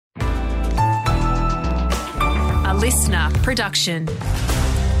listener production.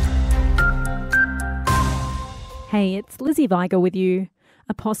 Hey, it's Lizzie Viger with you.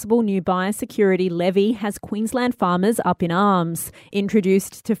 A possible new biosecurity levy has Queensland farmers up in arms.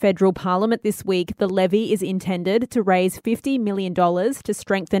 Introduced to federal parliament this week, the levy is intended to raise $50 million to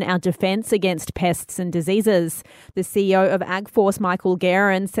strengthen our defence against pests and diseases. The CEO of AgForce, Michael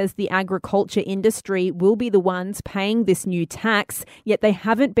Guerin, says the agriculture industry will be the ones paying this new tax, yet they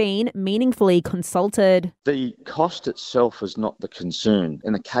haven't been meaningfully consulted. The cost itself is not the concern.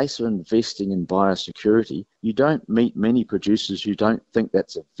 In the case of investing in biosecurity, you don't meet many producers who don't think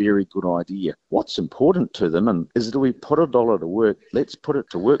that's a very good idea. What's important to them is that we put a dollar to work, let's put it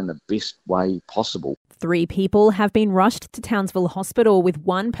to work in the best way possible. 3 people have been rushed to Townsville Hospital, with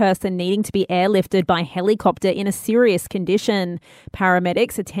one person needing to be airlifted by helicopter in a serious condition.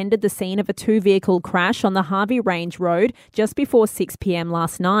 Paramedics attended the scene of a 2-vehicle crash on the Hervey Range Road just before 6 p.m.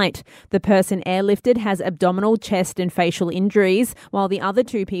 last night. The person airlifted has abdominal, chest and facial injuries, while the other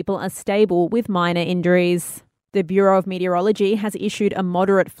 2 people are stable with minor injuries. The Bureau of Meteorology has issued a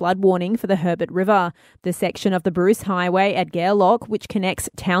moderate flood warning for the Herbert River. The section of the Bruce Highway at Gairloch, which connects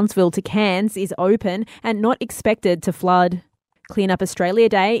Townsville to Cairns, is open and not expected to flood. Clean Up Australia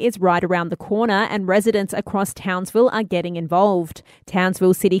Day is right around the corner, and residents across Townsville are getting involved.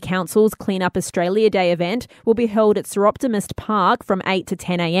 Townsville City Council's Clean Up Australia Day event will be held at Sir Optimist Park from 8 to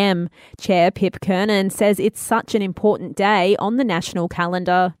 10 a.m. Chair Pip Kernan says it's such an important day on the national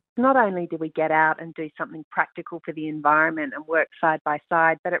calendar. Not only do we get out and do something practical for the environment and work side by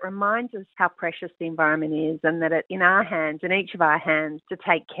side, but it reminds us how precious the environment is, and that it's in our hands, in each of our hands, to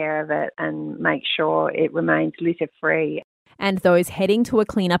take care of it and make sure it remains litter-free. And those heading to a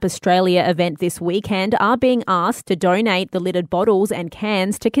Clean Up Australia event this weekend are being asked to donate the littered bottles and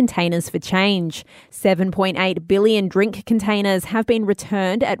cans to Containers for Change. 7.8 billion drink containers have been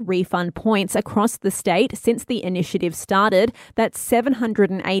returned at refund points across the state since the initiative started. That's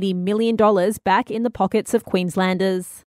 $780 million back in the pockets of Queenslanders.